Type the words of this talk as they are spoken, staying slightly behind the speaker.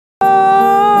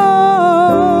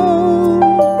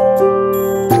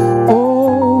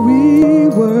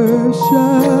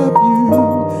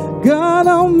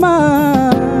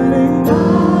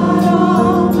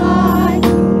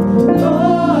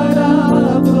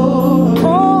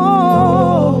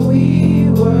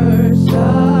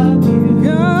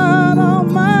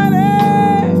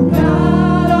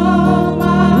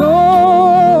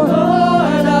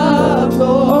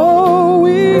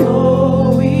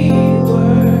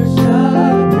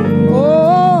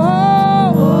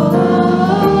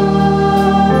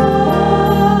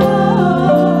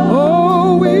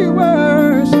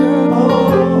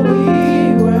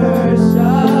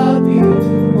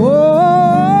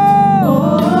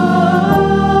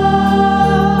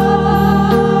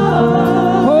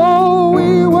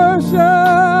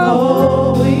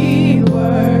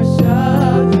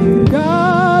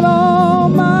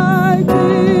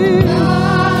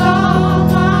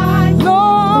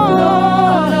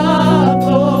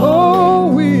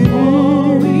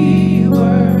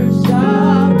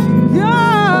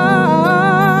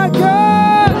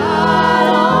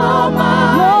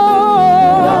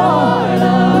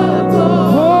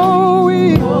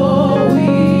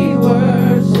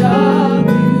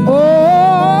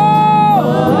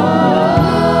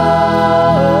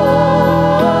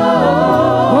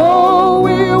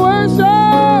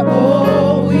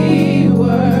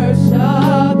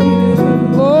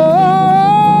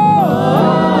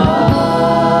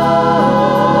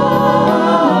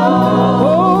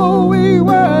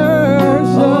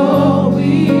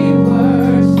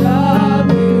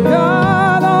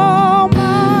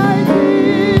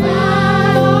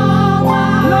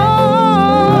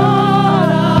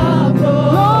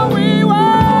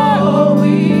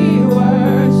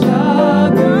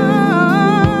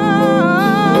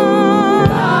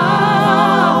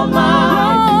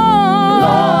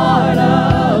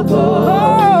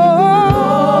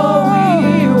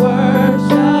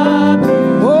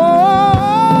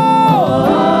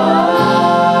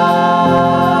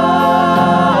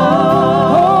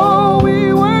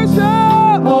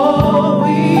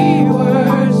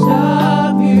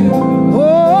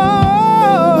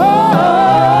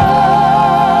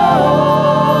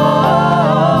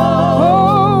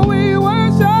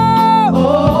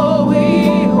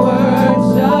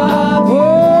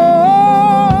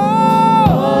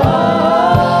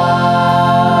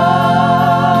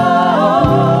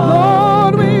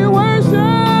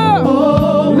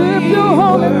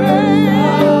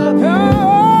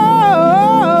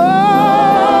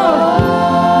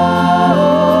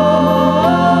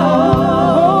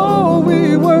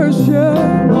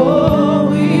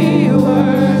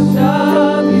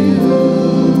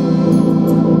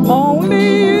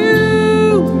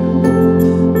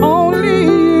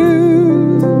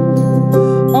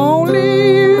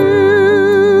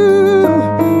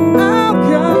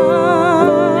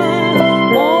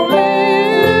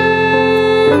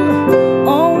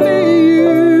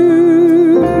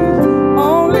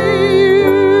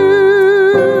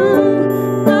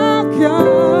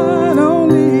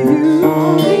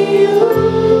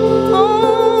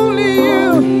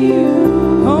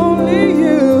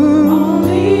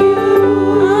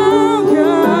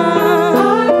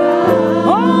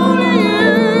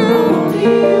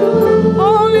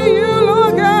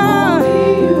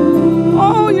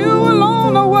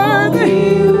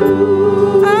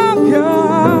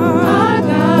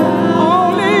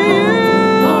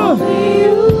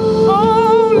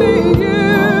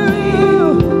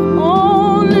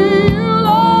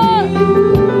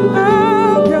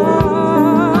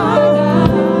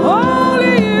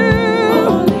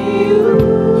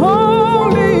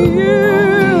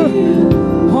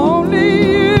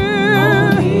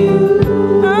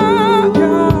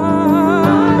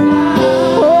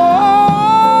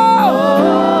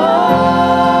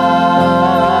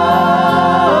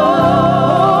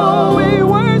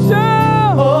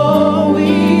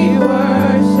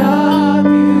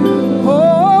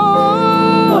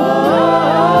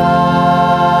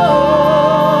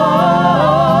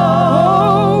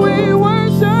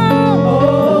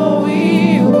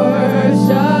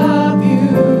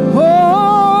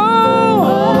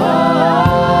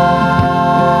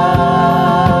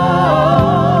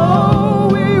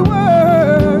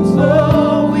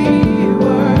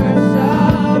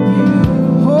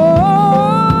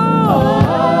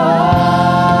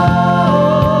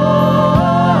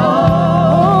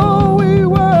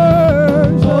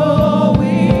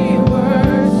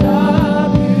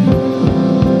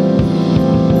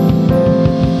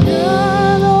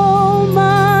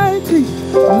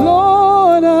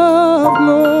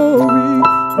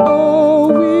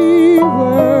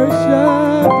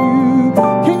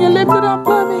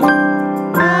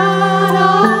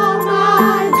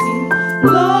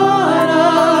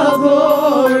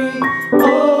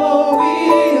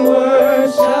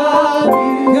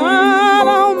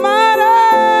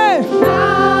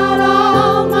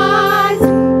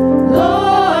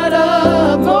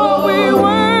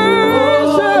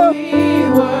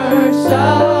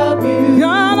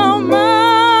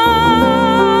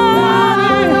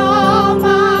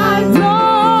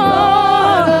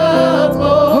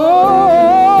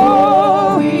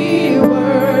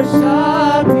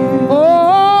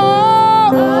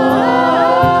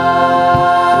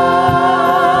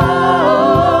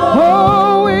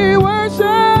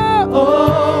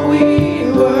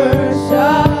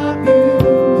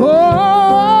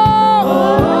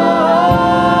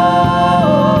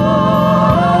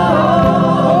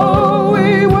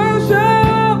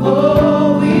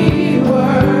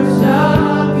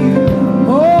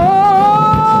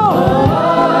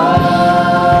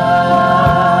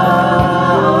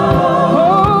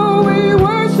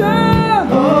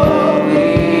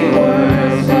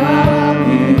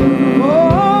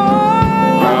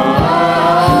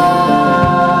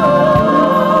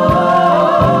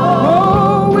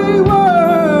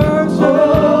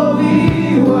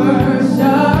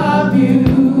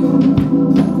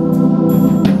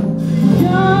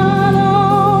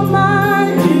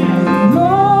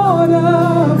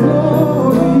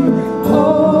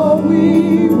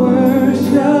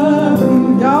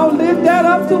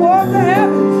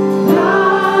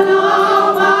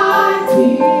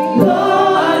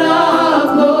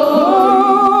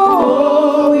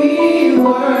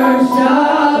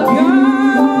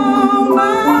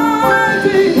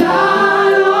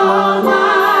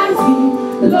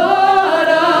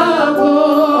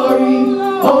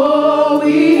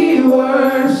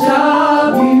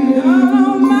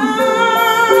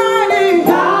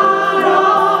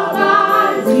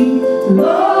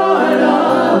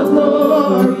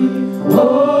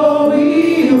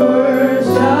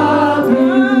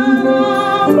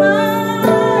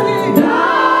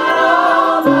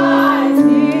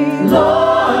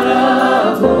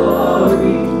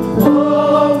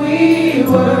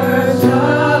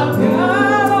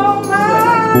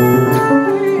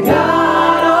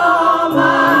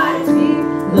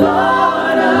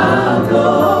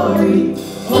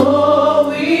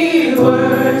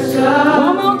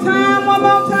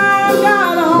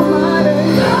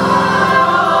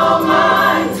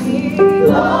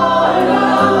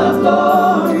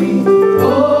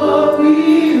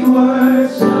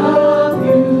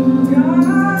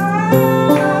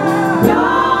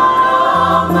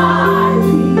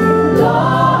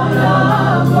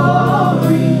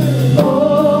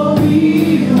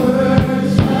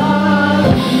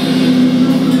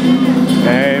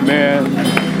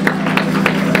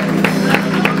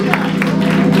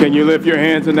Can you lift your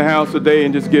hands in the house today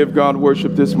and just give God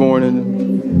worship this morning?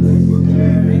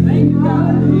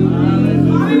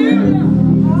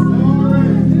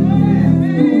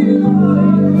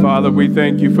 Father, we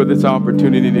thank you for this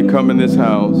opportunity to come in this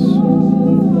house.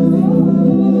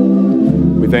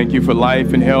 We thank you for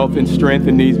life and health and strength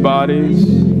in these bodies.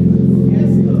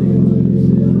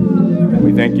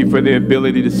 We thank you for the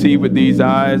ability to see with these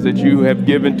eyes that you have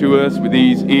given to us, with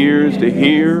these ears to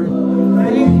hear.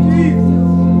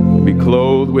 Be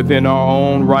clothed within our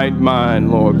own right mind,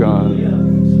 Lord God.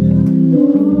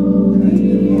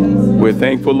 We're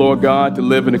thankful, Lord God, to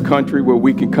live in a country where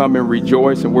we can come and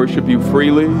rejoice and worship you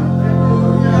freely.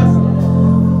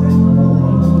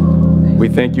 We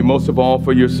thank you most of all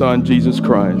for your Son, Jesus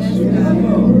Christ.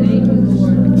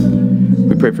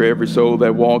 We pray for every soul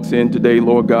that walks in today,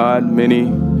 Lord God. Many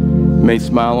may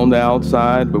smile on the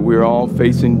outside, but we're all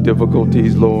facing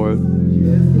difficulties, Lord.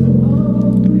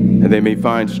 And they may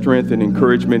find strength and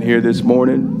encouragement here this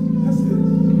morning.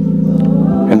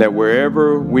 And that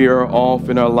wherever we are off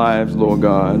in our lives, Lord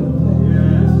God,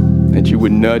 that you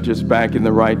would nudge us back in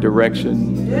the right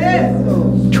direction.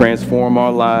 Transform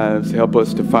our lives. Help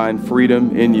us to find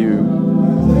freedom in you.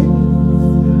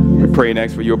 We pray and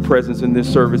ask for your presence in this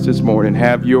service this morning.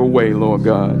 Have your way, Lord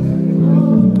God.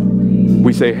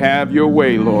 We say, have your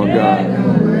way, Lord God.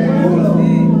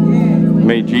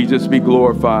 May Jesus be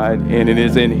glorified, and it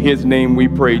is in his name we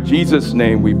pray, Jesus'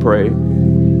 name we pray.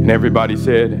 And everybody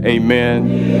said, amen,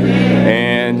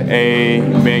 and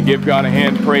amen. Give God a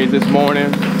hand of praise this morning.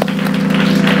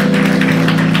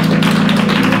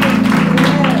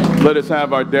 Let us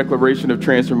have our declaration of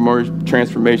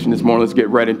transformation this morning. Let's get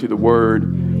right into the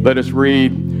word. Let us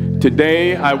read,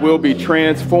 today I will be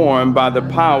transformed by the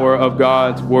power of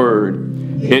God's word.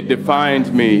 It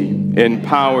defines me,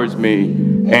 empowers me,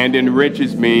 and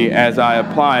enriches me as I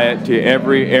apply it to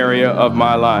every area of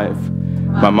my life.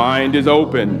 My mind is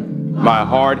open, my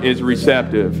heart is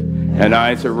receptive, and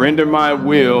I surrender my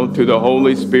will to the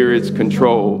Holy Spirit's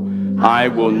control. I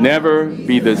will never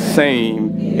be the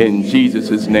same in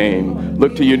Jesus' name.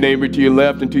 Look to your neighbor to your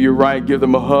left and to your right. Give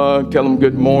them a hug. Tell them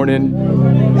good morning.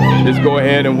 Just go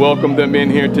ahead and welcome them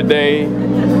in here today.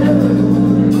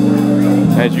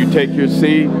 As you take your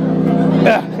seat.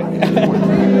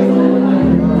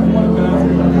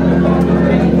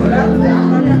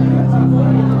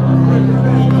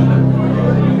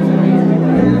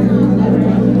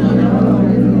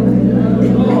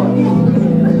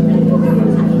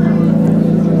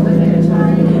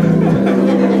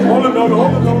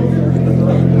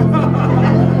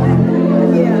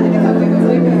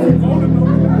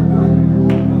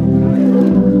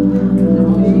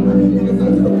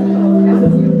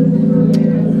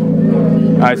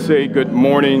 I say good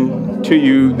morning to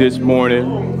you this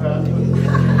morning.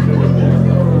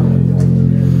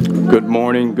 Good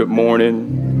morning, good morning.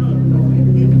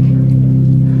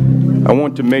 I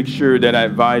want to make sure that I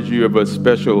advise you of a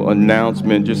special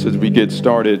announcement just as we get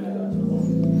started.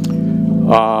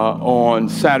 On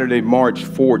Saturday, March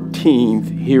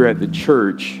 14th, here at the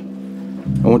church,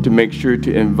 I want to make sure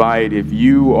to invite, if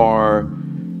you are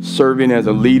serving as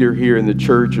a leader here in the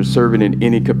church or serving in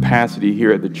any capacity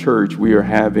here at the church, we are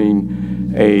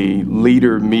having a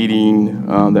leader meeting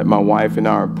that my wife and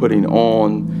I are putting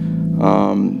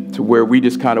on to where we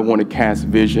just kind of want to cast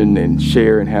vision and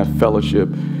share and have fellowship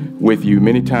with you.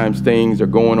 Many times things are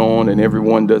going on and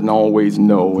everyone doesn't always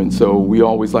know, and so we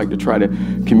always like to try to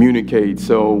communicate.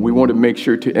 So we want to make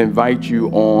sure to invite you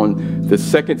on the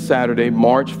second Saturday,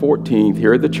 March 14th,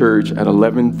 here at the church at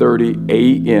 11:30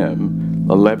 a.m.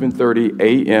 11:30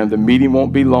 a.m. The meeting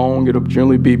won't be long. It'll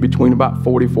generally be between about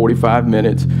 40-45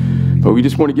 minutes. But we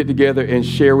just want to get together and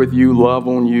share with you, love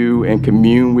on you, and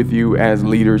commune with you as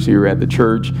leaders here at the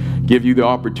church. Give you the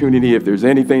opportunity, if there's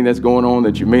anything that's going on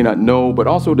that you may not know, but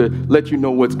also to let you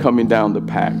know what's coming down the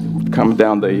path, coming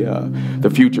down the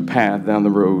future path down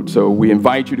the road. So we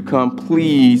invite you to come.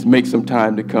 Please make some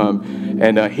time to come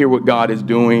and hear what God is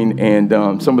doing, and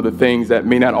some of the things that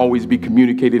may not always be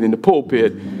communicated in the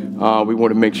pulpit. We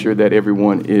want to make sure that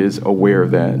everyone is aware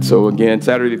of that. So again,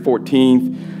 Saturday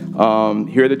 14th,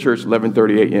 here at the church,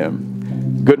 11:30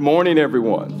 a.m. Good morning,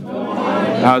 everyone. Good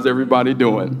morning. How's everybody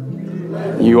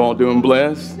doing? You all doing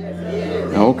blessed?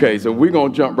 Okay, so we're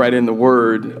going to jump right in the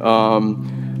Word.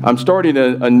 I'm starting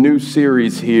a new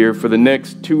series here for the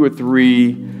next 2 or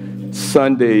 3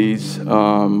 Sundays.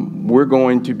 We're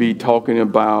going to be talking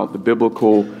about the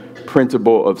biblical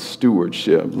principle of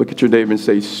stewardship. Look at your neighbor and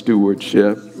say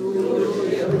stewardship.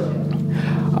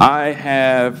 I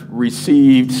have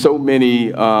received so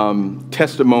many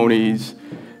testimonies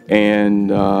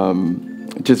and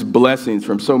just blessings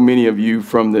from so many of you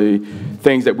from the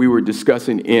things that we were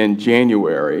discussing in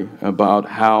January about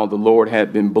how the Lord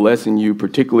had been blessing you,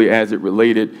 particularly as it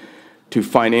related to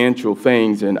financial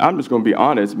things. And I'm just going to be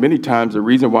honest, many times the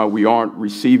reason why we aren't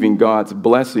receiving God's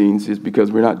blessings is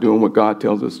because we're not doing what God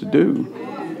tells us to do.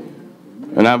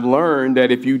 And I've learned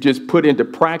that if you just put into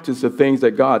practice the things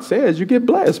that God says, you get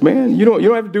blessed, man. You don't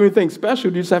have to do anything special.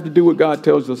 You just have to do what God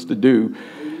tells us to do.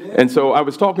 And so I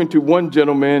was talking to one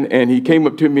gentleman, and he came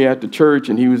up to me at the church,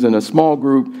 and he was in a small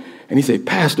group, and he said,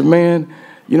 "Pastor, man,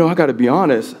 I got to be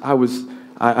honest. I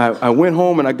went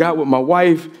home and I got with my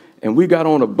wife, and we got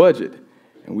on a budget,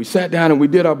 and we sat down and we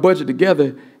did our budget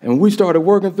together, and we started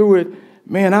working through it.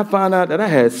 Man, I found out that I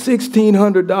had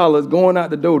 $1,600 going out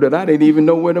the door that I didn't even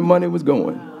know where the money was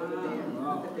going."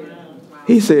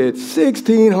 He said,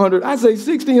 $1,600. I say,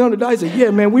 $1,600. He said,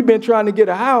 "Yeah, man, we've been trying to get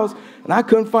a house, and I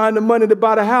couldn't find the money to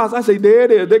buy the house." I say, "There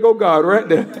it is. There go God right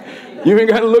there." You ain't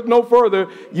got to look no further.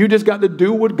 You just got to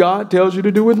do what God tells you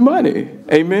to do with money.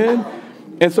 Amen.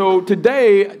 And so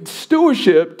today,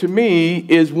 stewardship to me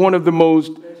is one of the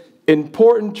most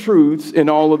important truths in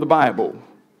all of the Bible.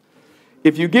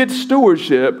 If you get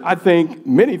stewardship, I think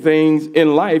many things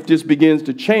in life just begins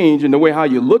to change in the way how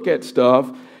you look at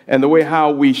stuff and the way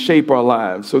how we shape our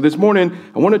lives. So this morning,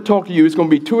 I want to talk to you. It's going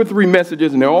to be 2 or 3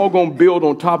 messages, and they're all going to build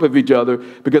on top of each other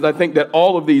because I think that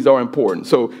all of these are important.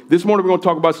 So this morning, we're going to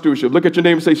talk about stewardship. Look at your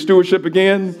name and say stewardship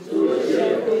again.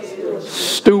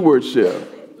 Stewardship.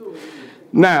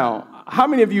 Now, how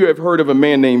many of you have heard of a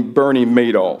man named Bernie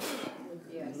Madoff?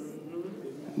 Yes.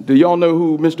 Do y'all know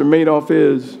who Mr. Madoff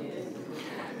is?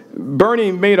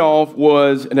 Bernie Madoff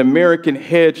was an American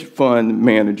hedge fund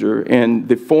manager and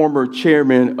the former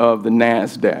chairman of the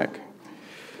NASDAQ.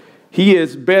 He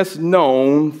is best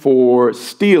known for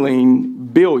stealing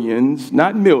billions,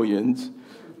 not millions,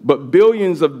 but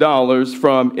billions of dollars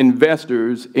from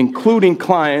investors, including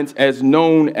clients as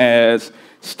known as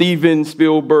Steven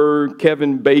Spielberg,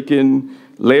 Kevin Bacon,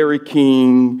 Larry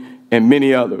King, and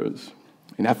many others.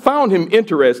 And I found him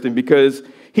interesting because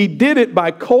he did it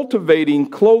by cultivating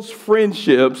close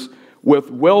friendships with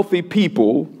wealthy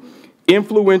people,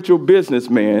 influential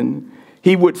businessmen.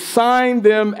 He would sign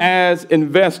them as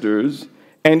investors,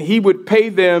 and he would pay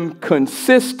them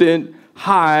consistent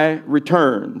high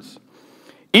returns.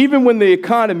 Even when the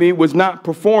economy was not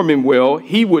performing well,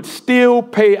 he would still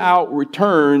pay out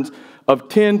returns of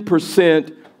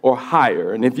 10% or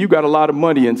higher. And if you got a lot of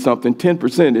money in something,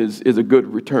 10% is a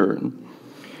good return.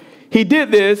 He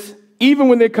did this even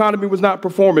when the economy was not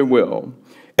performing well.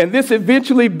 And this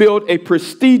eventually built a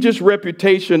prestigious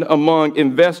reputation among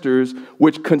investors,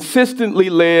 which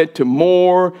consistently led to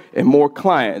more and more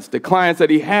clients. The clients that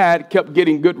he had kept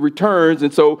getting good returns,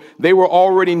 and so they were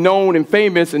already known and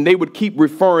famous, and they would keep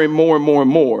referring more and more and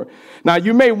more. Now,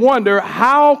 you may wonder,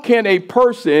 how can a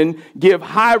person give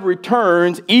high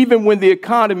returns even when the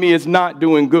economy is not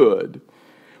doing good?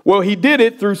 Well, he did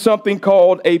it through something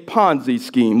called a Ponzi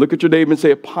scheme. Look at your neighbor and say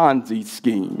a Ponzi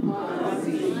scheme.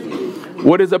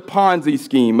 What is a Ponzi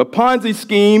scheme? A Ponzi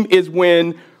scheme is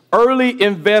when early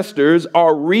investors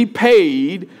are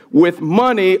repaid with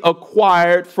money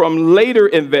acquired from later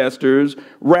investors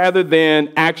rather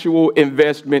than actual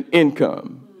investment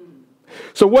income.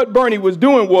 So what Bernie was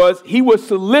doing was he was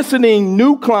soliciting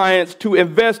new clients to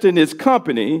invest in his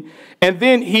company, and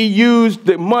then he used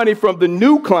the money from the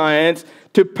new clients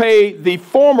to pay the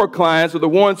former clients, or the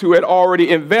ones who had already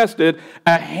invested,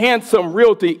 a handsome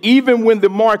realty, even when the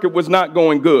market was not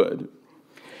going good.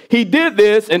 He did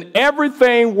this, and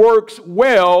everything works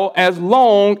well as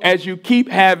long as you keep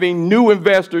having new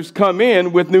investors come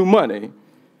in with new money.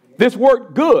 This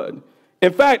worked good.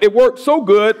 In fact, it worked so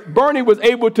good, Bernie was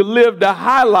able to live the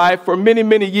high life for many,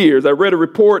 many years. I read a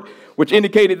report which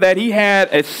indicated that he had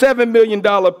a $7 million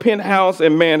penthouse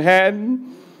in Manhattan.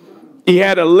 He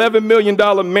had an $11 million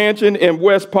mansion in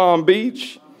West Palm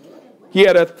Beach. He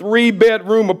had a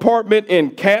 3-bedroom apartment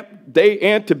in Cap des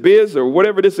Antibes, or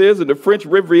whatever this is, in the French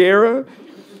Riviera.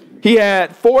 He had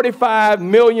 $45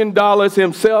 million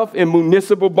himself in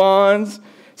municipal bonds,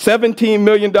 $17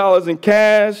 million in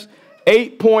cash,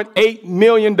 $8.8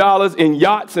 million in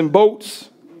yachts and boats,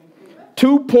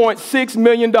 $2.6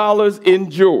 million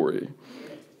in jewelry.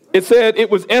 It said it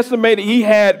was estimated he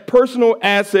had personal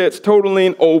assets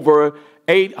totaling over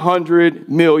 $800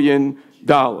 million.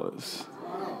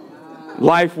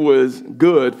 Life was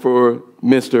good for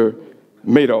Mr.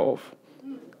 Madoff.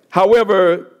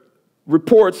 However,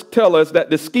 reports tell us that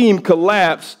the scheme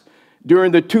collapsed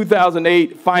during the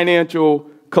 2008 financial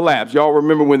collapse. Y'all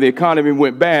remember when the economy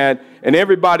went bad and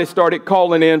everybody started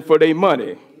calling in for their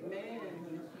money.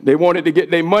 They wanted to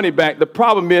get their money back. The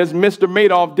problem is Mr.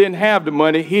 Madoff didn't have the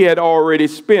money. He had already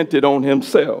spent it on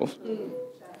himself.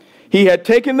 He had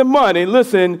taken the money,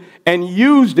 listen, and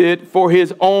used it for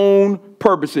his own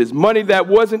purposes. Money that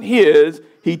wasn't his,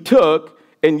 he took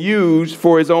and used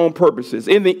for his own purposes.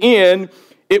 In the end,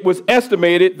 it was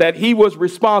estimated that he was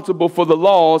responsible for the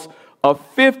loss of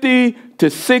 $50 to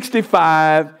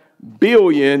 $65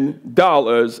 billion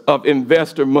of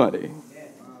investor money.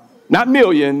 Not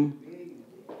million,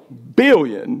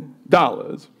 billion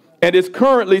dollars. And is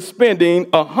currently spending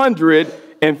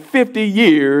 150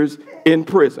 years in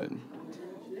prison.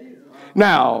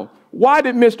 Now, why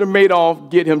did Mr. Madoff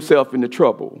get himself into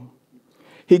trouble?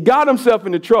 He got himself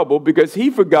into trouble because he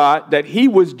forgot that he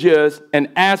was just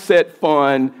an asset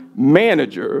fund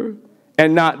manager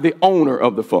and not the owner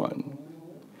of the fund.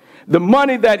 The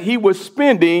money that he was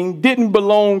spending didn't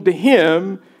belong to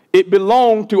him. It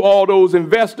belonged to all those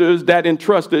investors that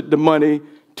entrusted the money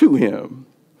to him.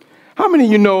 How many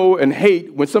of you know and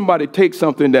hate when somebody takes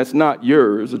something that's not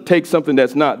yours or takes something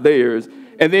that's not theirs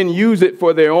and then use it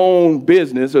for their own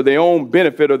business or their own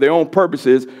benefit or their own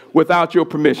purposes without your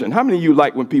permission? How many of you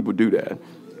like when people do that?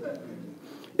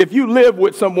 If you live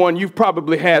with someone, you've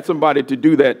probably had somebody to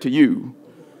do that to you.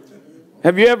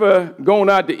 Have you ever gone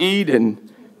out to eat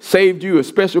and saved you a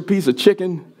special piece of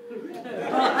chicken?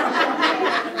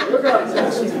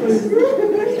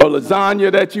 Or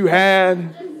lasagna that you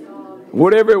had?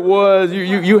 Whatever it was,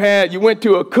 you went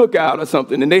to a cookout or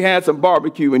something and they had some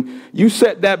barbecue and you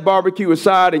set that barbecue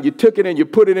aside and you took it and you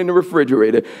put it in the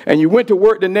refrigerator and you went to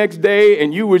work the next day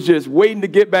and you was just waiting to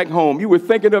get back home. You were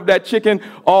thinking of that chicken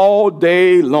all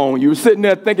day long. You were sitting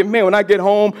there thinking, man, when I get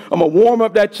home, I'm going to warm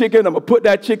up that chicken. I'm going to put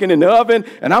that chicken in the oven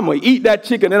and I'm going to eat that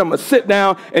chicken and I'm going to sit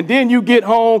down. And then you get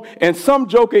home and some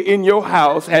joker in your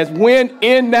house has went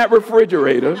in that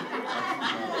refrigerator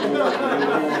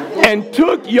and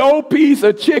took your piece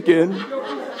of chicken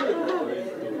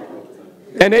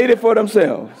and ate it for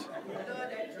themselves.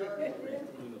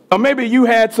 Or maybe you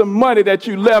had some money that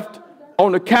you left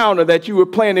on the counter that you were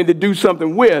planning to do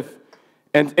something with,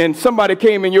 and somebody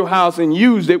came in your house and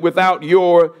used it without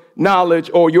your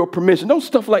knowledge or your permission. Those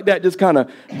stuff like that just kind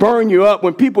of burn you up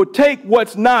when people take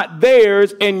what's not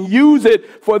theirs and use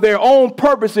it for their own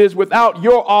purposes without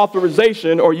your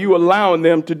authorization or you allowing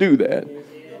them to do that.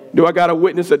 Do I got a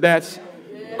witness that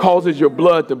causes your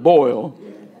blood to boil?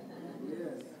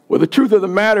 Well, the truth of the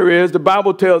matter is the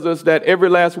Bible tells us that every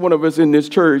last one of us in this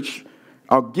church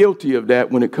are guilty of that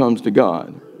when it comes to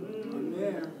God.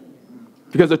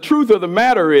 Because the truth of the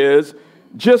matter is,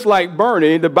 just like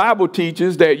Bernie, the Bible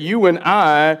teaches that you and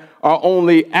I are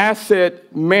only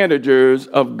asset managers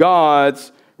of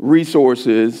God's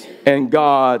resources and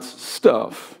God's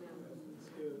stuff.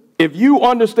 If you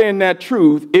understand that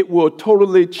truth, it will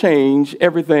totally change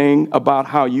everything about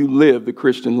how you live the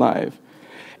Christian life.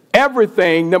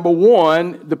 Everything, number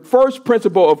one, the first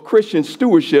principle of Christian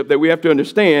stewardship that we have to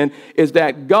understand is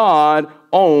that God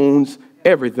owns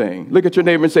everything. Look at your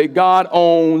neighbor and say, God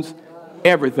owns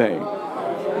everything.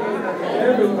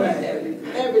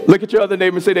 Look at your other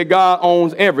neighbor and say that God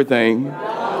owns everything.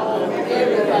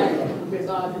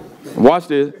 Watch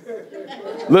this.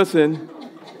 Listen.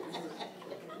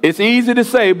 It's easy to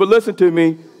say, but listen to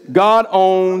me. God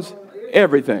owns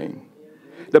everything.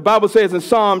 The Bible says in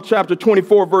Psalm chapter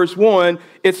 24, verse 1,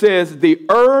 it says, the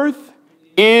earth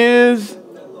is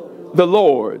the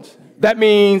Lord's. That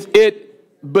means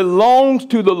it belongs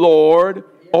to the Lord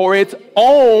or it's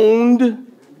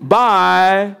owned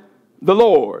by the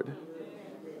Lord.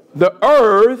 The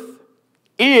earth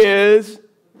is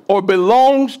or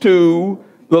belongs to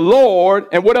the Lord.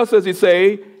 And what else does he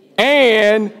say?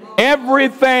 And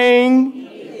everything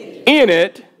in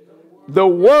it, the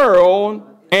world,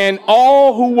 and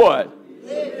all who what?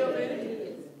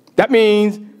 That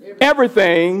means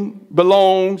everything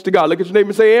belongs to God. Look at your neighbor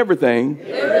and say everything.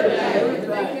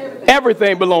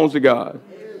 Everything belongs to God.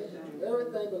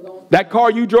 That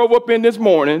car you drove up in this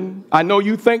morning, I know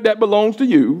you think that belongs to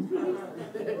you.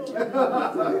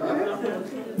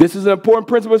 This is an important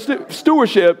principle of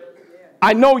stewardship.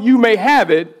 I know you may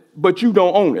have it, but you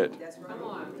don't own it.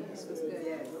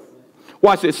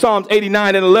 Watch this. Psalms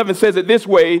 89 and 11 says it this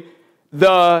way.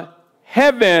 The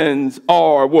heavens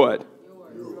are what?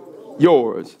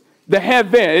 Yours. the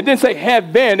heaven. It didn't say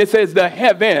heaven. It says the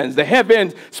heavens. The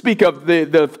heavens speak of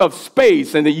of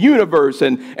space and the universe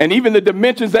and even the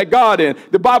dimensions that God in.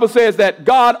 The Bible says that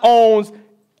God owns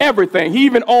everything. He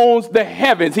even owns the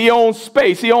heavens. He owns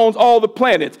space. He owns all the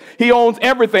planets. He owns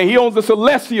everything. He owns the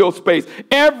celestial space.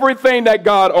 Everything that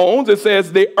God owns. It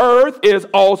says the earth is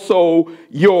also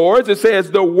yours. It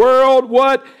says the world,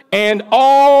 what? And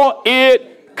all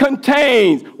it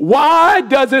contains. Why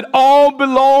does it all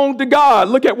belong to God?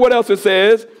 Look at what else it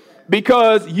says.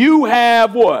 Because you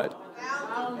have what?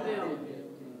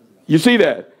 You see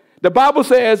that? The Bible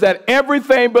says that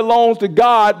everything belongs to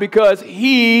God because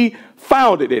He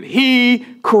founded it. He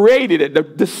created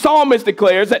it. The psalmist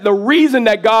declares that the reason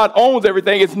that God owns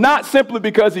everything is not simply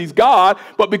because He's God,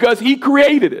 but because He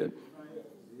created it.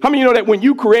 How many of you know that when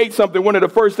you create something, one of the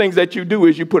first things that you do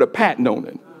is you put a patent on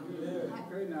it?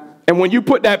 And when you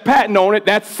put that patent on it,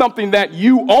 that's something that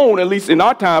you own, at least in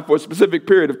our time, for a specific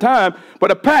period of time.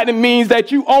 But a patent means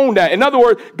that you own that. In other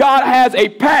words, God has a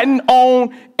patent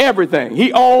on everything.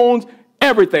 He owns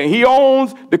everything. He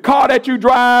owns the car that you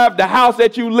drive, the house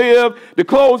that you live, the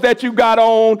clothes that you got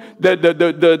on,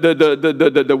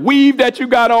 the weave that you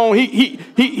got on.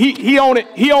 He own it.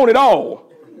 He own it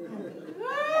all.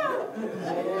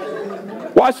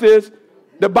 Watch this.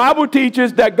 The Bible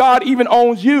teaches that God even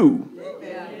owns you.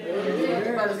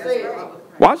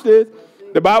 Watch this.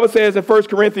 The Bible says in 1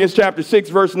 Corinthians chapter 6,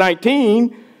 verse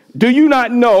 19, do you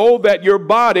not know that your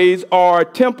bodies are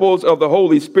temples of the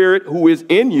Holy Spirit who is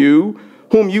in you,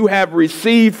 whom you have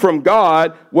received from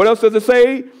God? What else does it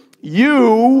say?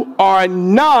 You are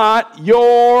not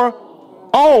your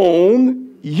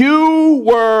own. You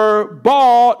were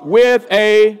bought with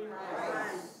a...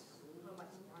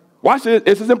 Watch this.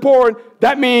 This is important.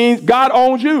 That means God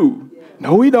owns you.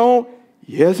 No, He don't.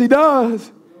 Yes, He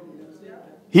does.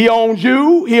 He owns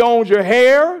you. He owns your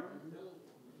hair.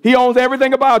 He owns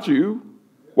everything about you.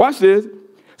 Watch this.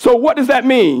 So what does that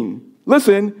mean?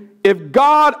 Listen, if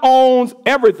God owns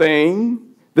everything,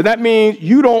 then that means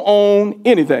you don't own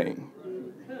anything.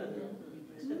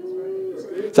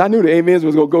 So I knew the amens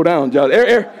was going to go down, John.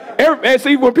 And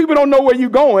see, when people don't know where you're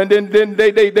going, then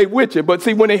they with you. But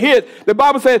see, when it hits, the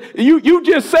Bible says, you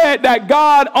just said that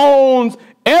God owns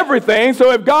everything.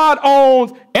 So if God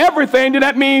owns everything, then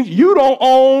that means you don't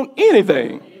own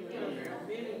anything.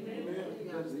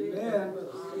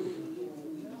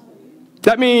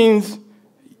 That means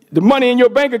the money in your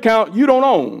bank account, you don't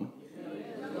own.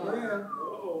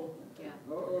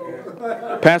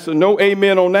 Pastor, no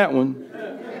amen on that one.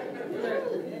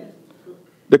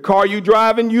 The car you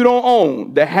driving, you don't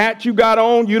own. The hat you got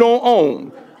on, you don't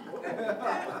own.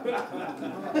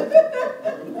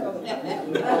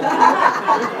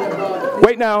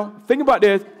 Wait now, think about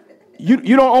this.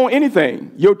 You don't own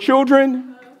anything. Your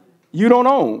children, you don't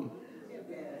own.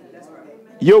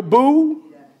 Your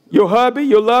boo, your hubby,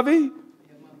 your lovey,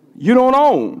 you don't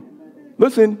own.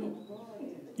 Listen,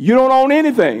 you don't own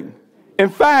anything. In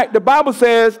fact, the Bible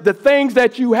says the things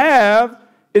that you have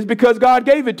is because God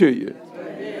gave it to you.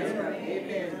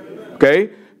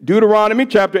 Okay? Deuteronomy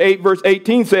chapter 8, verse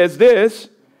 18 says this,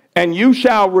 and you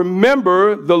shall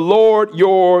remember the Lord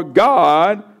your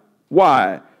God.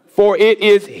 Why? For it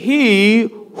is He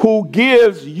who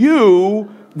gives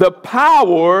you the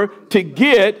power to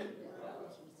get.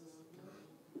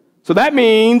 So that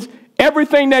means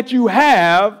everything that you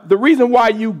have, the reason why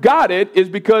you got it is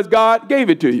because God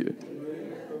gave it to you.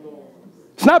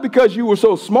 It's not because you were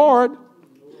so smart.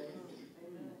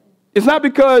 It's not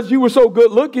because you were so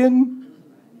good looking.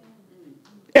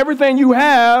 Everything you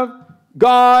have,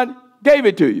 God gave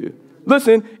it to you.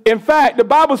 Listen, in fact, the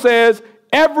Bible says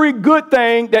every good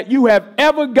thing that you have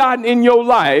ever gotten in your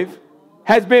life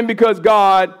has been because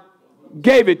God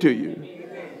gave it to you.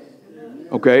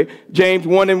 Okay, James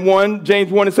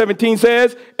 1:17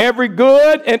 says, every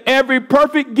good and every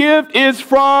perfect gift is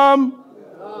from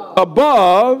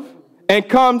above and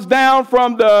comes down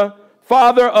from the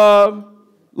Father of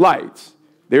lights.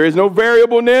 There is no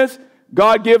variableness.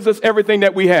 God gives us everything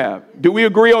that we have. Do we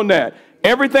agree on that?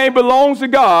 Everything belongs to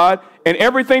God, and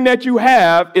everything that you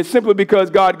have is simply because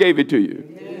God gave it to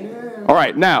you. Amen. All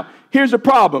right, now, here's the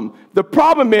problem. The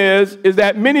problem is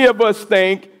that many of us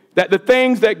think that the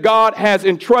things that God has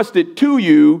entrusted to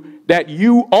you that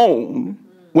you own,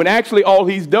 when actually all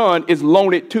He's done is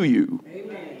loan it to you.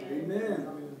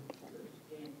 Amen.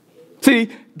 See,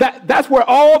 that's where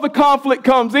all the conflict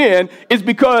comes in, is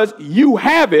because you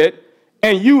have it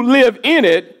and you live in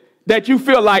it, that you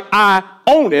feel like I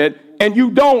own it, and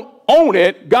you don't own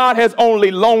it. God has only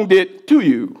loaned it to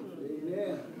you.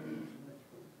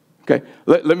 Okay,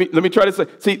 let me try to say,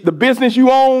 see, the business you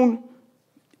own,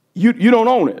 you don't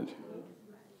own it.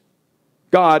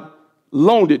 God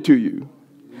loaned it to you.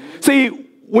 See,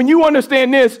 when you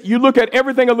understand this, you look at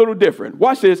everything a little different.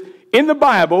 Watch this. In the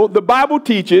Bible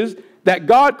teaches that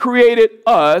God created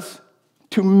us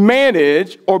to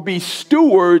manage or be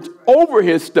stewards over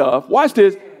his stuff. Watch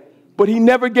this. But he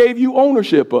never gave you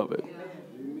ownership of it.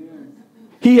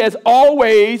 He has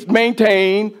always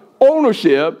maintained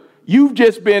ownership. You've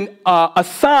just been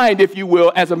assigned, if you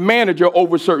will, as a manager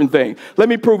over certain things. Let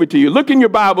me prove it to you. Look in your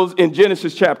Bibles in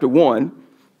Genesis chapter 1.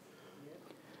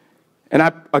 And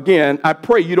I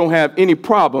pray you don't have any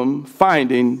problem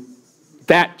finding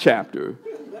that chapter.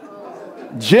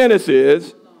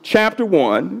 Genesis chapter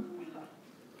 1.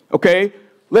 Okay,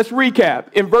 let's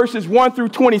recap. In verses 1 through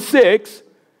 26,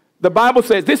 the Bible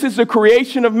says this is the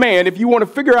creation of man. If you want to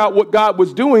figure out what God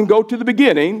was doing, go to the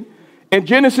beginning. In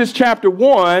Genesis chapter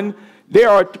 1, there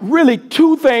are really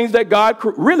two things that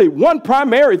one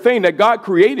primary thing that God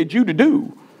created you to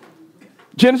do.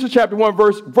 Genesis chapter 1,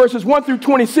 verses 1 through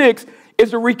 26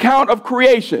 is a recount of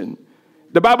creation.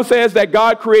 The Bible says that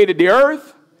God created the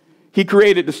earth. He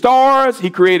created the stars. He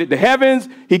created the heavens.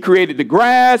 He created the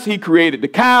grass. He created the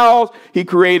cows. He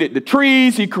created the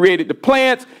trees. He created the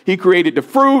plants. He created the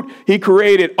fruit. He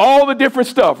created all the different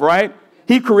stuff, right?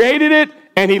 He created it,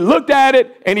 and he looked at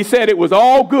it, and he said it was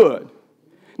all good.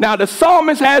 Now, the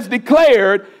psalmist has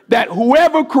declared that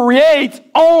whoever creates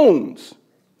owns.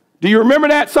 Do you remember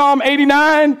that Psalm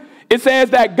 89? It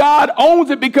says that God owns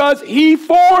it because he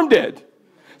formed it.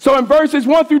 So in verses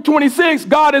 1 through 26,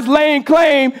 God is laying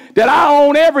claim that I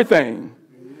own everything.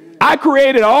 I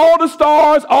created all the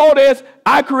stars, all this.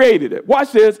 I created it.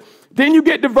 Watch this. Then you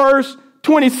get to verse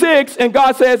 26, and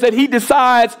God says that he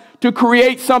decides to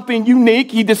create something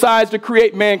unique. He decides to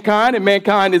create mankind, and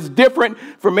mankind is different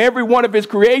from every one of his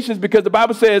creations because the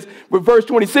Bible says with verse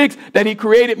 26 that he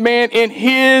created man in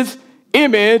his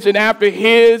image and after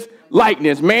his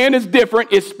likeness. Man is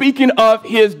different. It's speaking of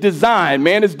his design.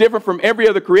 Man is different from every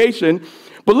other creation.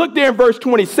 But look there in verse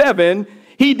 27,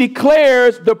 he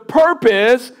declares the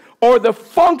purpose or the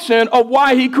function of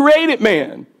why he created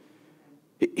man.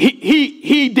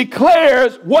 He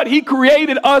declares what he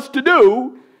created us to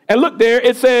do. And look there,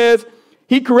 it says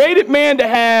he created man to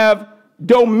have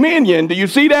dominion. Do you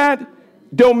see that?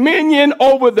 Dominion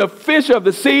over the fish of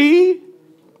the sea,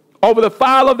 over the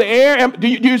fowl of the air. Do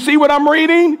you see what I'm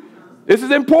reading? This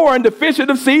is important. The fish of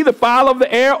the sea, the fowl of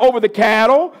the air, over the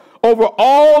cattle, over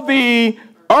all the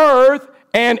earth,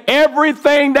 and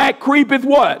everything that creepeth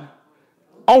what?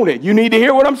 On it. You need to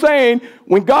hear what I'm saying.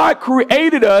 When God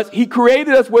created us, he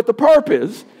created us with a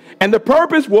purpose. And the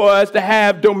purpose was to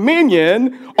have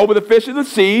dominion over the fish of the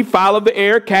sea, fowl of the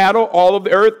air, cattle, all of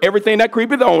the earth, everything that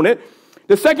creepeth on it.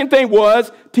 The second thing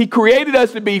was he created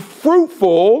us to be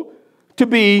fruitful, to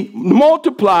be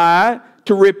multiply,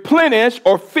 to replenish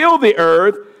or fill the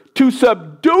earth, to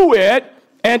subdue it,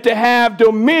 and to have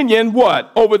dominion,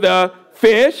 what? Over the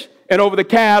fish and over the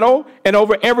cattle and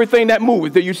over everything that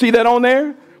moves. Do you see that on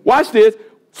there? Watch this.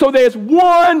 So there's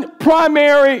one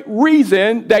primary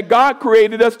reason that God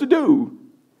created us to do.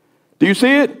 Do you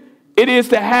see it? It is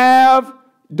to have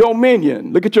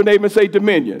dominion. Look at your neighbor and say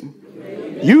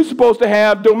dominion. You're supposed to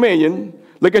have dominion.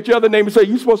 Look at your other neighbor and say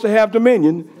you're supposed to have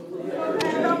dominion.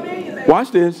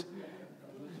 Watch this.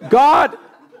 God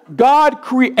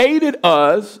created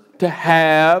us to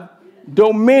have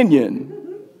dominion.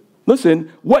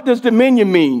 Listen, what does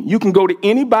dominion mean? You can go to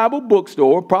any Bible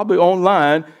bookstore, probably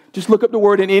online. Just look up the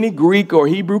word in any Greek or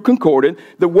Hebrew concordance.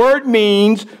 The word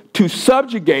means to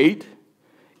subjugate.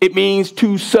 It means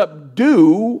to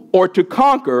subdue or to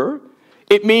conquer.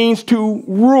 It means to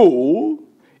rule.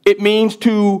 It means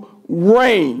to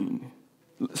reign.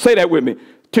 Say that with me.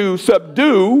 To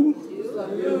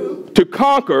subdue, to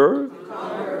conquer,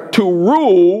 to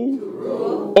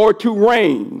rule, or to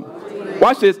reign.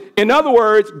 Watch this. In other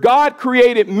words, God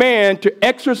created man to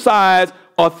exercise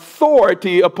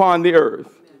authority upon the earth.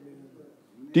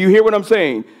 Do you hear what I'm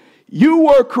saying? You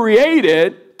were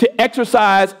created to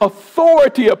exercise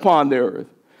authority upon the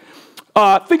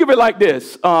earth. Think of it like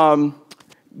this. God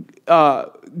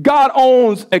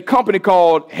owns a company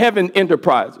called Heaven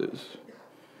Enterprises.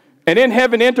 And in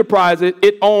Heaven Enterprises,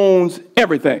 it owns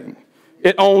everything.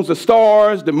 It owns the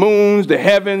stars, the moons, the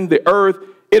heaven, the earth.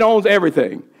 It owns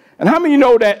everything. And how many of you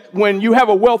know that when you have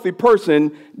a wealthy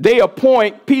person, they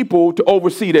appoint people to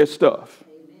oversee their stuff?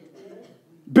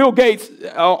 Bill Gates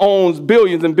owns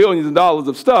billions and billions of dollars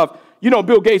of stuff. You know,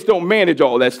 Bill Gates don't manage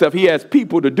all that stuff. He has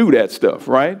people to do that stuff,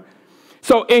 right?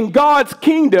 So in God's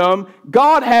kingdom,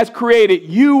 God has created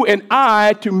you and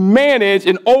I to manage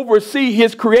and oversee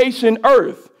his creation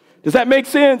earth. Does that make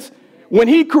sense? When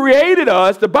he created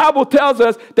us, the Bible tells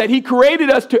us that he created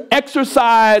us to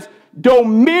exercise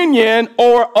dominion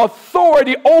or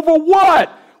authority over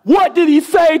what? What did he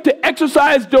say to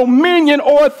exercise dominion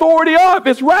or authority of?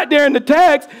 It's right there in the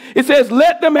text. It says,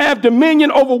 let them have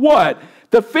dominion over what?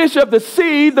 The fish of the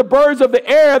sea, the birds of the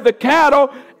air, the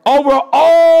cattle, over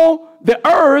all the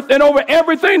earth, and over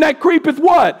everything that creepeth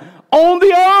what? On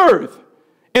the earth.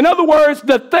 In other words,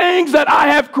 the things that I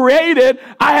have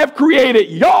created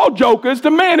y'all jokers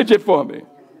to manage it for me.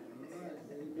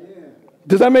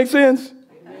 Does that make sense?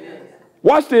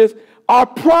 Watch this. Our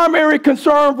primary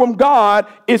concern from God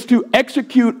is to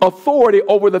execute authority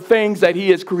over the things that he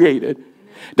has created.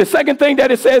 The second thing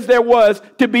that it says there was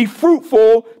to be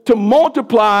fruitful, to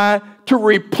multiply, to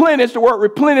replenish. The word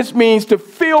replenish means to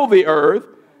fill the earth.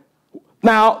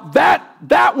 Now,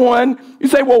 that one, you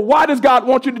say, well, why does God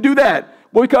want you to do that?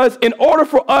 Well, because in order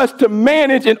for us to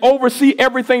manage and oversee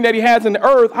everything that he has in the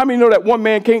earth, how many know that one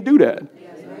man can't do that?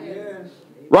 Yes.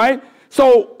 Right?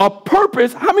 So a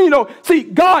purpose, how many know? See,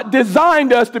 God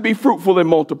designed us to be fruitful and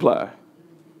multiply.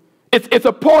 It's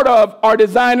a part of our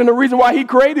design and the reason why he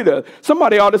created us.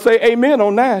 Somebody ought to say amen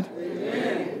on that.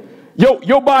 Amen.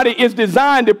 Your body is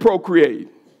designed to procreate.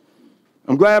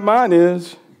 I'm glad mine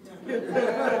is.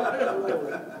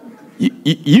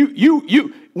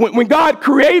 When God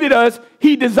created us,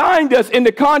 he designed us in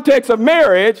the context of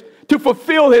marriage to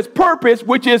fulfill his purpose,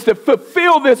 which is to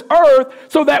fulfill this earth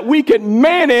so that we can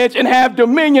manage and have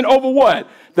dominion over what?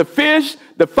 The fish,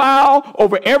 the fowl,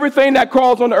 over everything that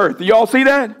crawls on the earth. Do y'all see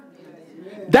that?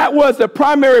 That was the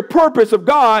primary purpose of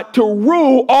God, to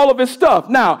rule all of his stuff.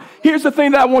 Now, here's the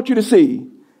thing that I want you to see.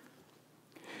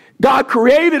 God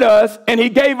created us and he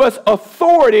gave us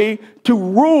authority to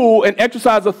rule and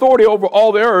exercise authority over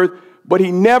all the earth, but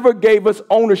he never gave us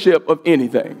ownership of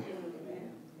anything.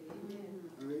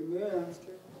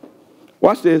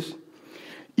 Watch this.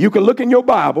 You can look in your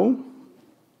Bible.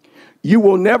 You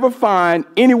will never find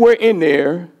anywhere in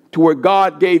there to where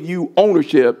God gave you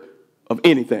ownership of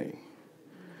anything.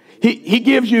 He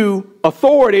gives you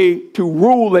authority to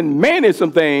rule and manage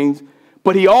some things,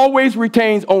 but he always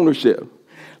retains ownership.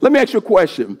 Let me ask you a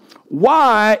question.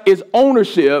 Why is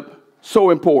ownership so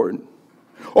important?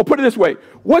 Or put it this way,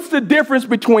 what's the difference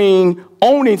between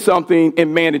owning something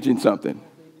and managing something?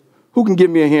 Who can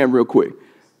give me a hand real quick?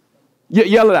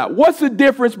 Yell it out. What's the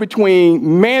difference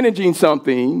between managing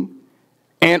something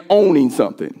and owning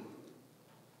something?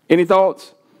 Any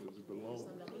thoughts?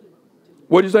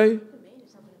 What'd you say?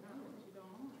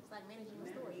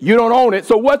 You don't own it.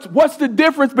 So what's the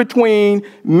difference between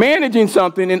managing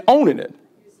something and owning it?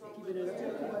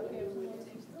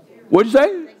 What'd you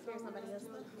say?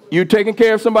 You're taking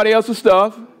care of somebody else's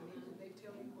stuff.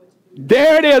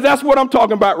 There it is. That's what I'm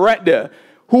talking about right there.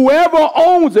 Whoever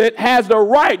owns it has the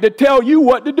right to tell you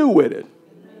what to do with it.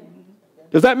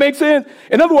 Does that make sense?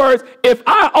 In other words, if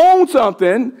I own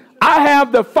something, I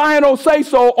have the final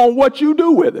say-so on what you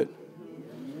do with it.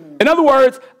 In other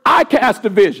words, I cast a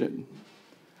vision.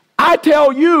 I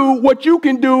tell you what you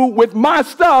can do with my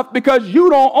stuff because you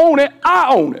don't own it,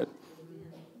 I own it.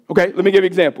 Okay, let me give you an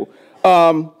example.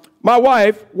 My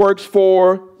wife works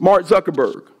for Mark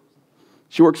Zuckerberg.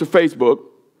 She works for Facebook.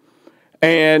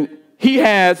 And he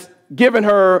has given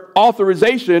her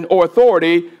authorization or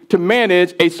authority to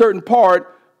manage a certain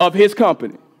part of his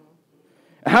company.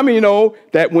 How many know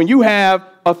that when you have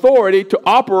authority to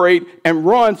operate and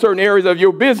run certain areas of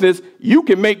your business, you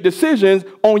can make decisions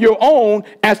on your own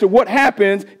as to what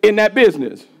happens in that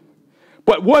business?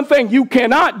 But one thing you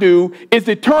cannot do is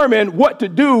determine what to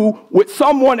do with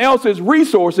someone else's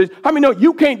resources. How many know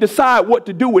you can't decide what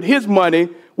to do with his money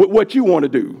with what you want to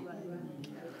do?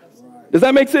 Does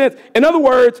that make sense? In other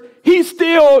words, he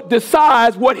still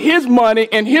decides what his money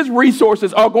and his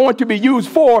resources are going to be used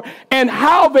for and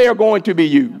how they are going to be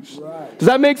used. Right. Does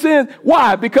that make sense?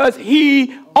 Why? Because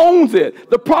he owns it.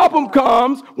 The problem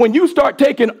comes when you start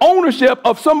taking ownership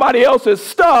of somebody else's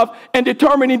stuff and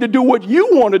determining to do what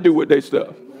you want to do with their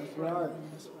stuff. That's right.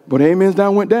 But amens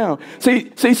down went down.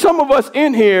 See, some of us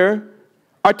in here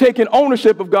are taking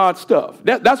ownership of God's stuff.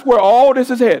 That's where all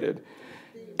this is headed.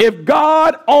 If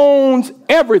God owns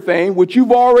everything, which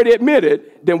you've already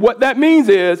admitted, then what that means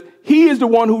is he is the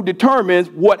one who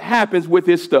determines what happens with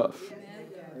his stuff.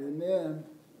 Amen.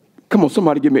 Come on,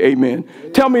 somebody give me amen.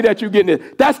 Amen. Tell me that you're getting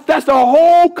it. That's the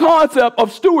whole concept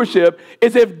of stewardship,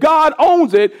 is if God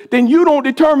owns it, then you don't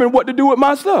determine what to do with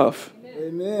my stuff.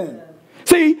 Amen.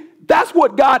 See, that's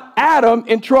what got Adam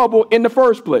in trouble in the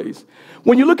first place.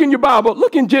 When you look in your Bible,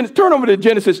 look in Genesis, turn over to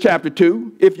Genesis chapter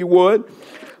 2, if you would.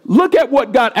 Look at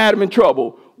what got Adam in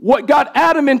trouble. What got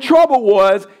Adam in trouble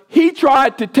was he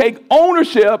tried to take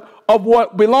ownership of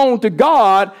what belonged to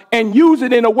God and use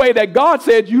it in a way that God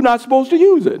said you're not supposed to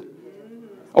use it.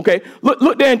 Okay,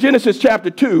 look there in Genesis chapter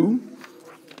 2,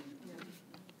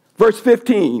 verse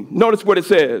 15. Notice what it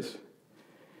says.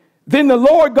 Then the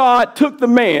Lord God took the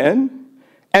man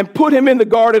and put him in the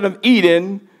Garden of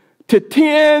Eden to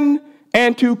tend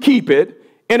and to keep it.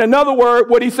 In another word,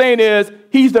 what he's saying is,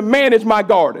 he's to manage my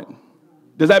garden.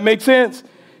 Does that make sense?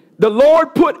 The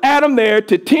Lord put Adam there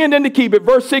to tend and to keep it.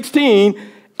 Verse 16,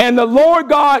 and the Lord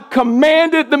God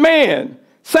commanded the man,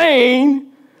 saying,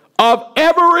 of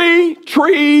every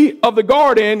tree of the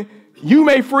garden you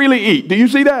may freely eat. Do you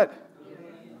see that?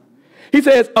 He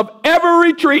says, of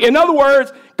every tree. In other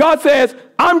words, God says,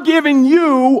 I'm giving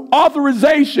you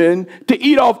authorization to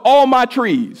eat off all my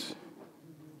trees.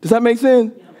 Does that make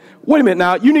sense? Wait a minute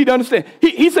now. You need to understand.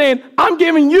 He's saying, I'm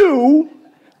giving you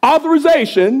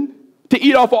authorization to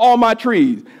eat off of all my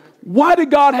trees. Why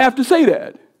did God have to say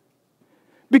that?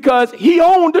 Because he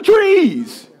owned the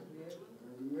trees.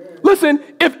 Listen,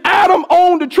 if Adam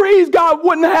owned the trees, God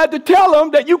wouldn't have had to tell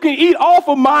him that you can eat off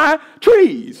of my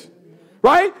trees.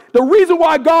 Right? The reason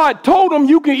why God told him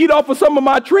you can eat off of some of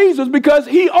my trees is because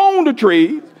he owned the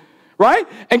trees. Right?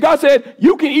 And God said,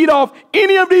 you can eat off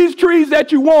any of these trees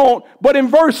that you want. But in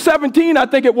verse 17, I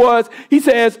think it was, he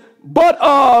says, but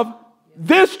of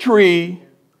this tree,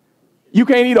 you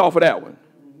can't eat off of that one.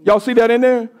 Y'all see that in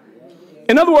there?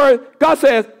 In other words, God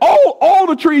says, all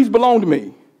the trees belong to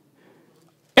me.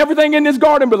 Everything in this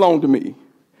garden belongs to me.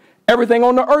 Everything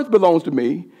on the earth belongs to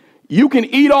me. You can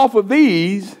eat off of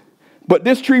these, but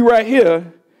this tree right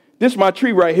here, this is my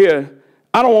tree right here.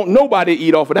 I don't want nobody to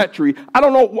eat off of that tree. I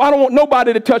don't want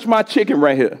nobody to touch my chicken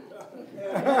right here.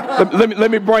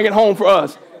 let me bring it home for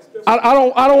us. I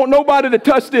don't want nobody to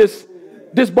touch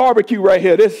this barbecue right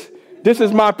here. This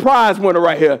is my prize winner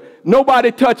right here.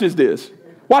 Nobody touches this.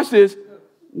 Watch this.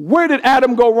 Where did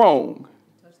Adam go wrong?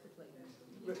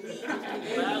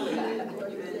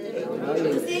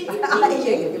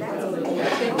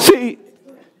 See,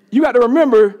 you got to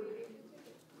remember,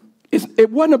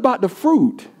 it wasn't about the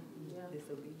fruit.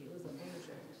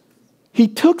 He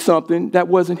took something that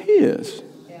wasn't his.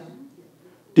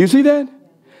 Do you see that?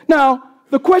 Now,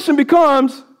 the question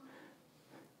becomes,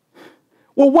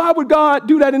 well, why would God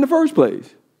do that in the first place?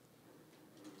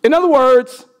 In other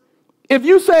words, if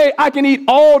you say I can eat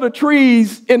all the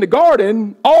trees in the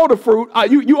garden, all the fruit,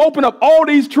 you open up all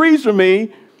these trees for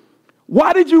me,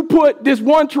 why did you put this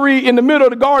one tree in the middle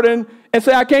of the garden and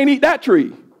say I can't eat that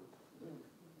tree?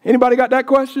 Anybody got that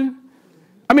question?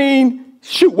 I mean,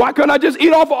 shoot, why couldn't I just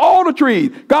eat off of all the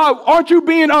trees? God, aren't you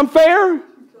being unfair?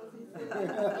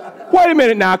 Wait a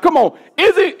minute now, come on.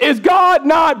 Is God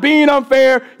not being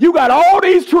unfair? You got all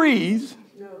these trees.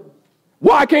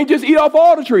 Why can't you just eat off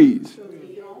all the trees?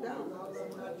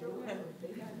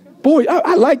 Boy,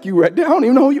 I like you right there. I don't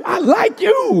even know who you. I like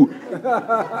you.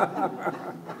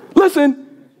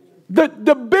 Listen,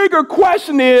 the bigger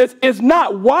question is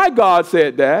not why God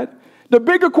said that. The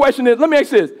bigger question is, let me ask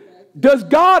this. Does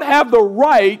God have the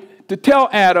right to tell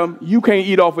Adam, you can't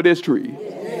eat off of this tree?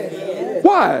 Yes.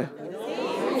 Why?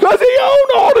 Because he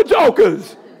owned all the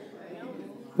jokers.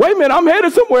 Wait a minute, I'm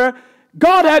headed somewhere.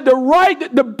 God had the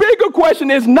right. The bigger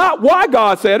question is not why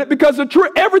God said it, because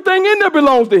everything in there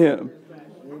belongs to him.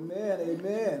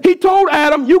 Amen. He told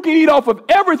Adam, you can eat off of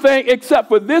everything except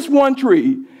for this one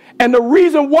tree. And the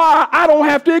reason why, I don't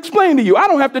have to explain to you. I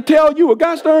don't have to tell you a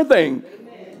gosh darn thing.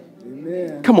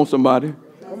 Amen. Come on, somebody.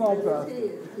 Come on,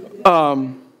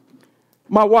 Pastor.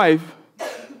 My wife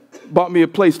bought me a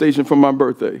PlayStation for my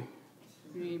birthday.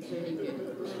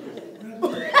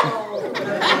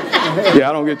 Yeah,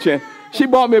 I don't get a chance. She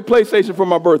bought me a PlayStation for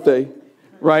my birthday,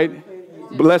 right?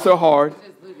 Bless her heart.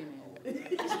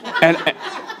 And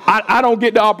I don't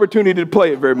get the opportunity to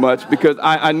play it very much because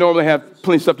I normally have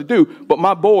plenty of stuff to do. But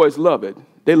my boys love it.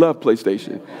 They love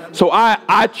PlayStation. So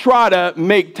I try to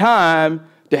make time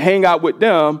to hang out with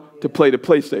them to play the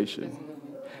PlayStation.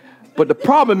 But the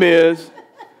problem is,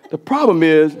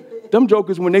 them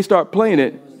jokers, when they start playing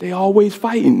it, they always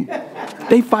fighting.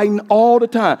 They fighting all the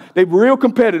time. They real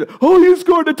competitive. Oh, you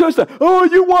scored the touchdown. Oh,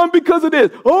 you won because of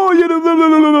this. Oh, you blah, blah,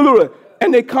 blah, blah, blah.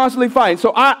 And they constantly fighting.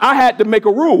 So I had to make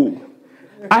a rule.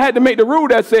 I had to make the rule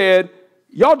that said,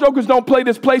 y'all jokers don't play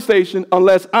this PlayStation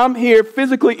unless I'm here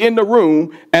physically in the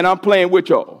room and I'm playing with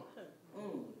y'all.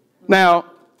 Now,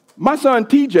 my son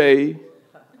TJ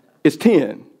is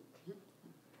 10.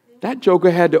 That joker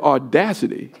had the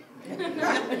audacity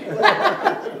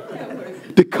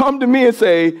to come to me and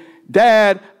say,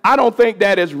 Dad, I don't think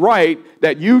that is right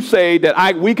that you say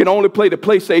that we can only play the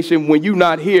PlayStation when you're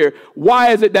not here.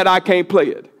 Why is it that I can't play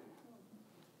it?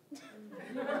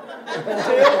 That's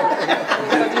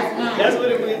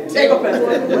what it means.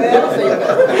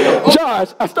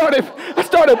 Josh, I started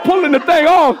pulling the thing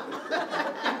off.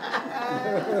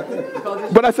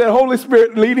 But I said, Holy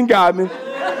Spirit, lead and guide me.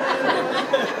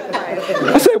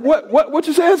 I said, what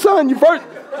you saying, son?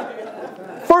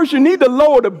 First, you need to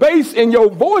lower the bass in your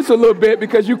voice a little bit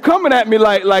because you're coming at me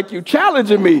like you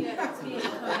challenging me.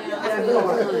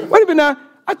 Wait a minute now.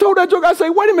 I told that joke. I say,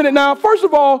 wait a minute now. First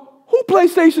of all, who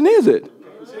PlayStation is it?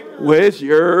 Well, it's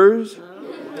yours.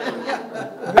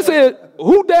 I said,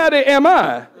 who daddy am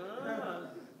I?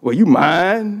 Well, you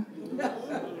mine.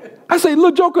 I say,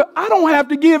 little joker, I don't have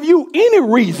to give you any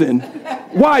reason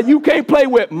why you can't play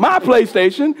with my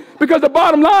PlayStation because the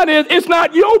bottom line is it's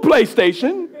not your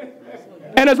PlayStation.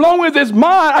 And as long as it's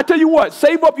mine, I tell you what,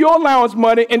 save up your allowance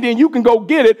money and then you can go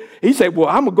get it. He said, well,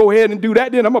 I'm going to go ahead and do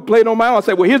that. Then I'm going to play it on my own. I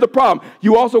said, well, here's the problem.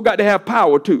 You also got to have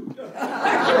power too.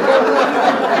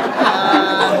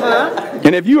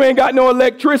 And if you ain't got no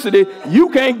electricity, you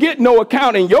can't get no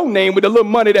account in your name with the little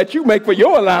money that you make for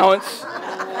your allowance.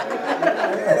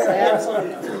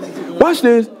 Watch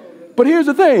this. But here's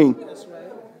the thing.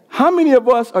 How many of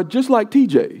us are just like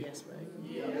TJ?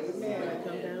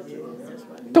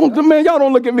 Man, y'all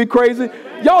don't look at me crazy.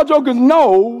 Y'all jokers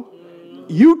know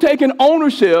you taking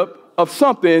ownership of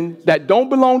something that don't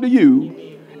belong to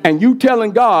you and you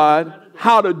telling God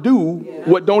how to do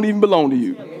what don't even belong to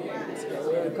you.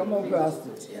 Come on, Pastor.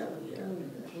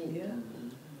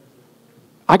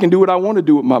 I can do what I want to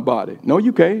do with my body. No,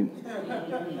 you can't.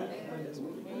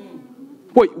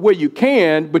 Well, you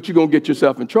can, but you're going to get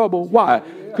yourself in trouble. Why?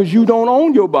 Because you don't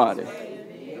own your body.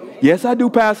 Yes, I do,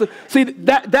 Pastor. See,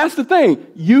 that's the thing.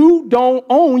 You don't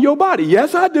own your body.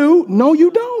 Yes, I do. No,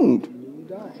 you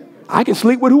don't. I can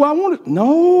sleep with who I want to.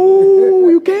 No,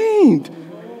 you can't.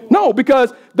 No,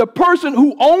 because the person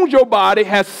who owns your body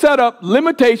has set up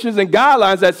limitations and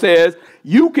guidelines that says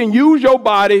you can use your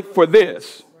body for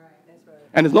this.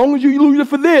 And as long as you use it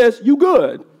for this, you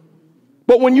good.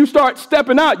 But when you start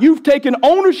stepping out, you've taken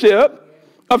ownership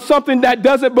of something that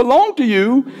doesn't belong to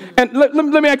you. And let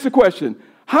me ask a question.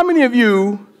 How many of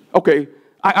you, okay,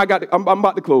 I'm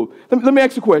about to close. Let me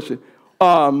ask a question.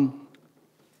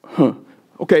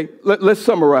 Okay, let's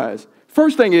summarize.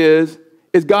 First thing is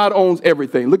God owns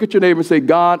everything. Look at your neighbor and say,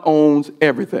 God owns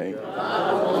everything.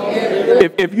 God owns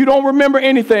everything. If you don't remember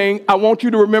anything, I want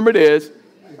you to remember this.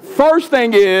 First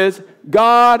thing is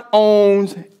God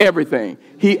owns everything.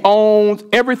 He owns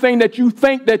everything that you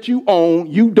think that you own.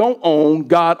 You don't own,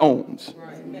 God owns.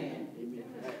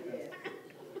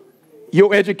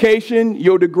 Your education,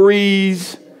 your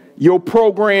degrees, your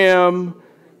program,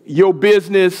 your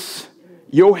business,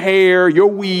 your hair, your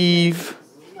weave,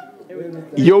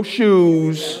 your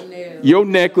shoes, your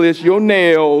necklace, your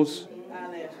nails.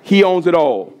 He owns it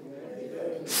all.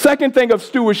 Second thing of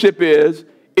stewardship is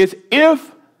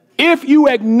if you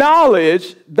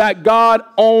acknowledge that God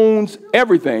owns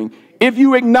everything, if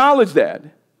you acknowledge that,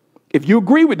 if you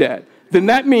agree with that, then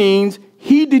that means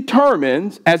He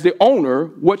determines, as the owner,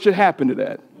 what should happen to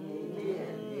that.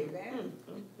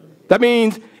 That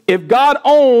means if God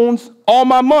owns all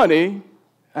my money,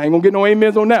 I ain't going to get no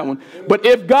amens on that one. But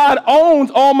if God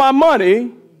owns all my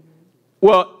money,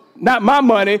 well, not my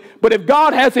money, but if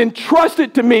God has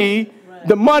entrusted to me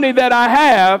the money that I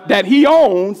have that He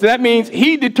owns, that means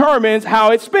He determines how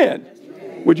it's spent.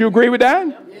 Would you agree with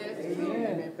that?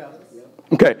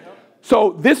 Okay.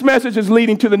 So this message is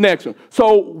leading to the next one.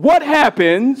 So what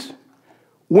happens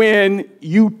when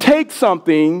you take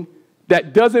something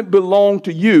that doesn't belong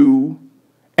to you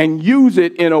and use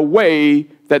it in a way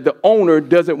that the owner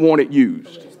doesn't want it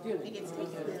used?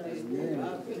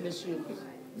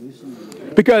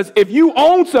 Because if you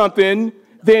own something,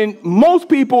 then most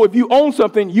people, if you own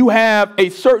something, you have a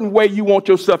certain way you want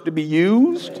your stuff to be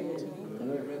used.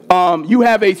 You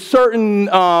have a certain,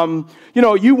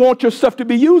 you want your stuff to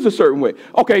be used a certain way.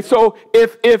 Okay, so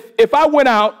if I went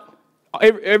out,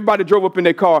 everybody drove up in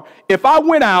their car. If I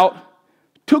went out,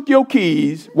 took your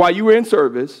keys while you were in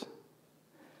service,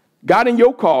 got in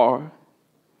your car,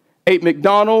 ate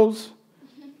McDonald's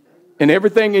and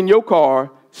everything in your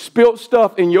car, spilled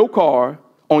stuff in your car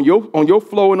on your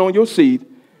floor and on your seat,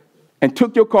 and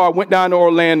took your car, went down to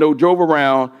Orlando, drove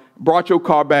around, brought your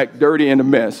car back dirty and a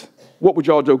mess, what would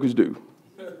y'all jokers do?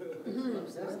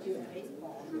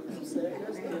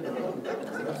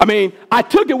 I mean, I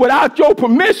took it without your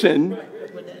permission,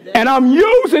 and I'm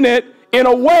using it in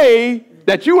a way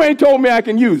that you ain't told me I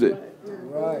can use it.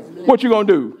 What you gonna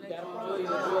do?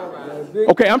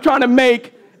 Okay, I'm trying to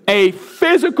make a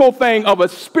physical thing of a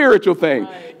spiritual thing.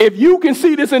 If you can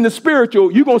see this in the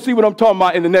spiritual, you're going to see what I'm talking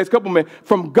about in the next couple of minutes.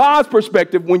 From God's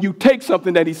perspective, when you take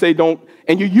something that He say don't,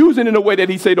 and you use it in a way that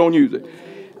He say don't use it.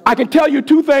 I can tell you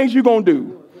two things you're going to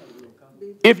do.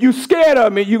 If you're scared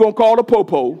of me, you're going to call the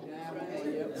popo.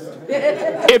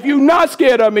 If you're not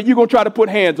scared of me, you're going to try to put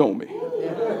hands on me.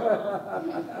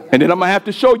 And then I'm going to have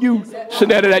to show you,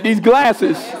 Shanetta, that these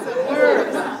glasses.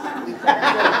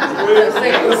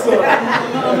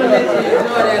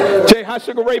 Jay, how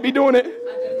Sugar Ray be doing it?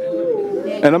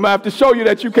 And I'm going to have to show you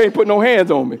that you can't put no hands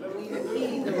on me.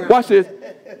 Watch this.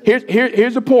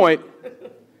 Here's the point.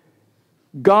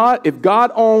 If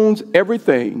God owns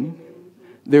everything,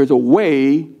 there's a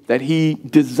way that he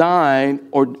designed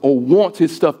or wants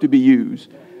his stuff to be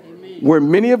used. Where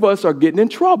many of us are getting in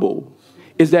trouble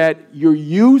is that you're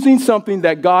using something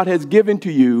that God has given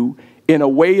to you in a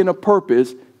way and a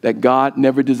purpose that God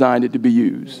never designed it to be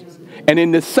used. And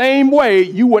in the same way,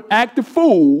 you would act a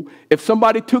fool if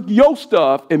somebody took your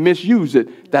stuff and misused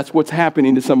it. That's what's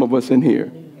happening to some of us in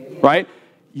here, right?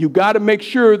 You got to make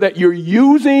sure that you're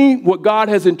using what God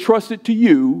has entrusted to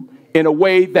you in a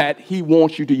way that he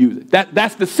wants you to use it.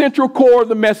 That's the central core of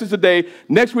the message today.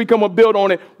 Next week, I'm going to build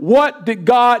on it. What did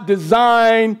God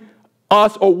design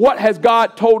us, or what has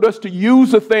God told us to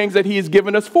use the things that he has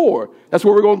given us for? That's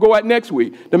where we're going to go at next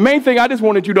week. The main thing I just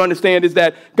wanted you to understand is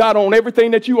that God owns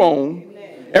everything that you own.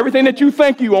 Everything that you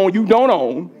think you own, you don't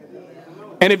own.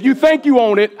 And if you think you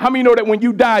own it, how many know that when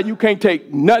you die, you can't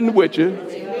take nothing with you?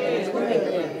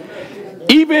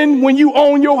 Even when you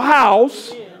own your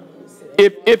house,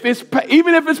 even if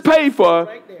it's paid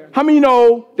for, how many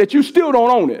know that you still don't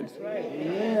own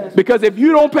it? Because if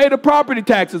you don't pay the property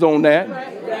taxes on that,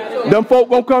 them folk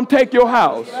gonna come take your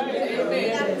house.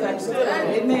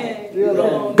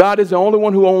 God is the only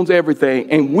one who owns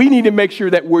everything, and we need to make sure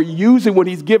that we're using what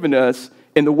he's given us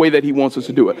in the way that he wants us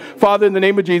to do it. Father, in the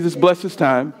name of Jesus, bless this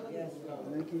time.